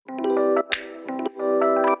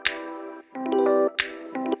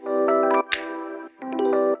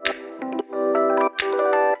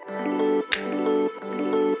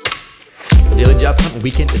Jump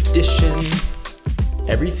Weekend Edition.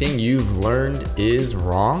 Everything you've learned is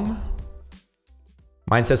wrong.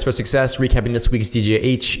 Mindsets for Success, recapping this week's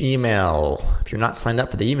DJH email. If you're not signed up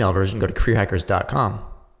for the email version, go to careerhackers.com.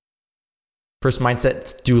 First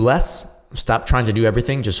mindset, do less. Stop trying to do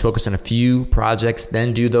everything. Just focus on a few projects,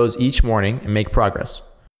 then do those each morning and make progress.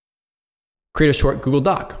 Create a short Google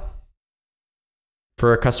Doc.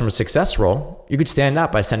 For a customer success role, you could stand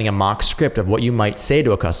out by sending a mock script of what you might say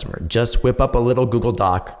to a customer. Just whip up a little Google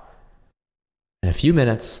Doc. In a few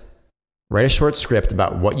minutes, write a short script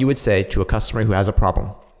about what you would say to a customer who has a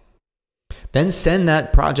problem. Then send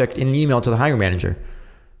that project in an email to the hiring manager.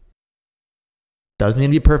 Doesn't need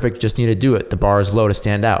to be perfect, just need to do it. The bar is low to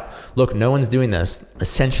stand out. Look, no one's doing this.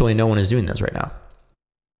 Essentially, no one is doing this right now.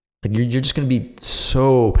 Like you're just going to be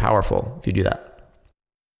so powerful if you do that.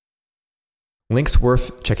 Links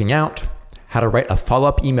worth checking out. How to write a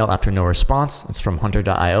follow-up email after no response. That's from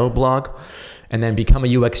hunter.io blog. And then become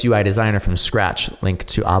a UX UI designer from scratch. Link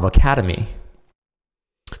to Avacademy.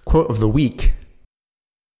 Quote of the week.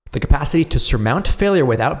 The capacity to surmount failure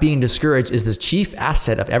without being discouraged is the chief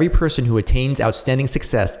asset of every person who attains outstanding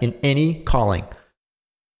success in any calling.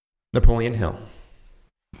 Napoleon Hill.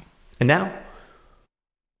 And now,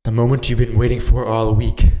 the moment you've been waiting for all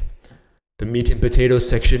week. The meat and potatoes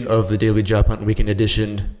section of the Daily Job Hunt Weekend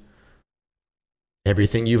Edition.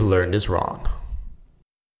 Everything you've learned is wrong.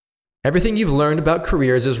 Everything you've learned about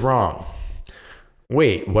careers is wrong.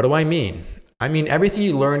 Wait, what do I mean? I mean everything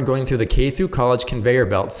you learned going through the K through college conveyor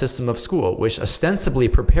belt system of school, which ostensibly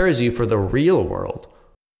prepares you for the real world.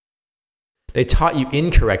 They taught you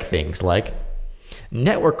incorrect things like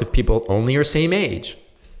network with people only your same age.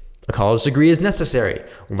 A college degree is necessary.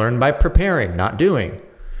 Learn by preparing, not doing.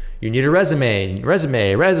 You need a resume.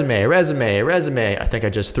 I think I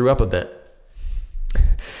just threw up a bit.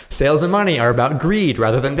 Sales and money are about greed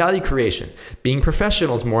rather than value creation. Being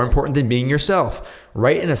professional is more important than being yourself.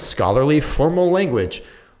 Write in a scholarly, formal language.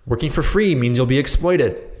 Working for free means you'll be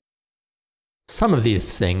exploited. Some of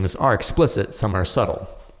these things are explicit, some are subtle.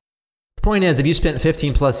 The point is, if you spent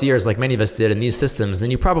 15 plus years like many of us did in these systems,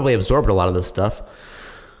 then you probably absorbed a lot of this stuff.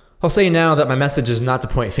 I'll say now that my message is not to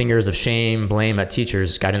point fingers of shame, blame at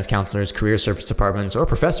teachers, guidance counselors, career service departments, or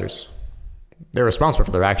professors. They're responsible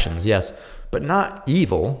for their actions, yes, but not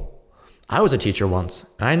evil. I was a teacher once,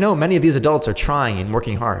 and I know many of these adults are trying and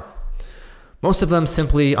working hard. Most of them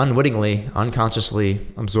simply unwittingly, unconsciously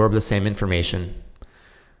absorb the same information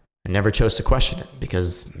and never chose to question it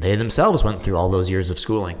because they themselves went through all those years of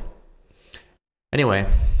schooling. Anyway,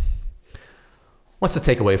 what's the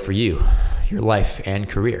takeaway for you? Your life and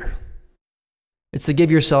career. It's to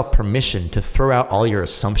give yourself permission to throw out all your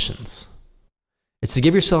assumptions. It's to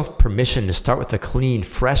give yourself permission to start with a clean,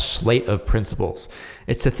 fresh slate of principles.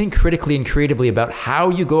 It's to think critically and creatively about how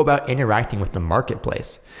you go about interacting with the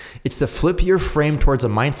marketplace. It's to flip your frame towards a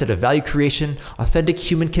mindset of value creation, authentic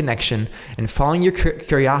human connection, and following your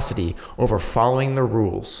curiosity over following the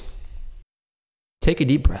rules. Take a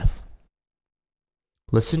deep breath.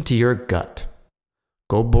 Listen to your gut.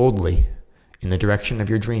 Go boldly in the direction of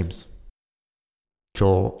your dreams.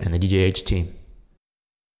 Joel and the DJH team.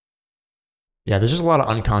 Yeah, there's just a lot of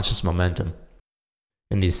unconscious momentum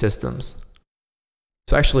in these systems.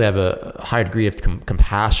 So I actually have a high degree of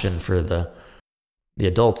compassion for the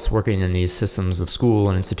adults working in these systems of school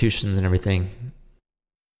and institutions and everything.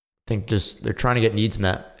 I think just they're trying to get needs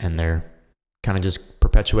met and they're kind of just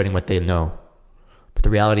perpetuating what they know. But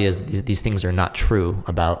the reality is these things are not true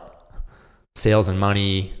about sales and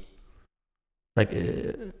money,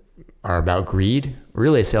 are about greed.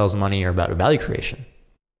 Really, sales and money are about value creation,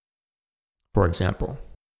 for example.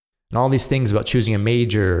 And all these things about choosing a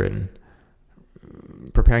major and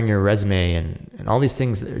preparing your resume and all these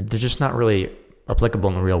things, they're just not really applicable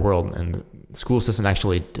in the real world. And the school system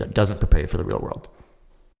actually doesn't prepare you for the real world,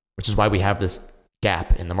 which is why we have this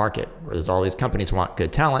gap in the market where there's all these companies want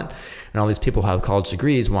good talent and all these people who have college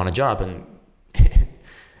degrees want a job and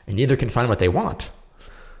neither can find what they want.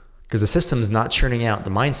 Because the system's not churning out the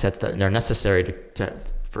mindsets that are necessary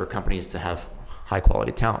for companies to have high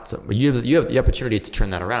quality talent. So you have the opportunity to turn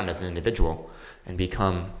that around as an individual and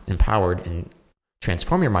become empowered and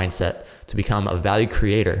transform your mindset to become a value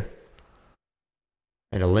creator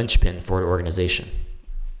and a linchpin for an organization.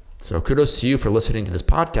 So kudos to you for listening to this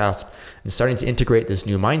podcast and starting to integrate this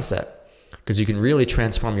new mindset, because you can really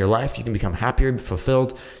transform your life. You can become happier,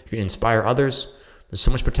 fulfilled. You can inspire others. There's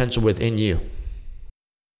so much potential within you.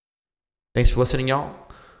 Thanks for listening, y'all.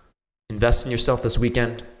 Invest in yourself this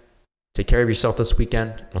weekend. Take care of yourself this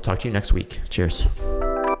weekend. We'll talk to you next week. Cheers.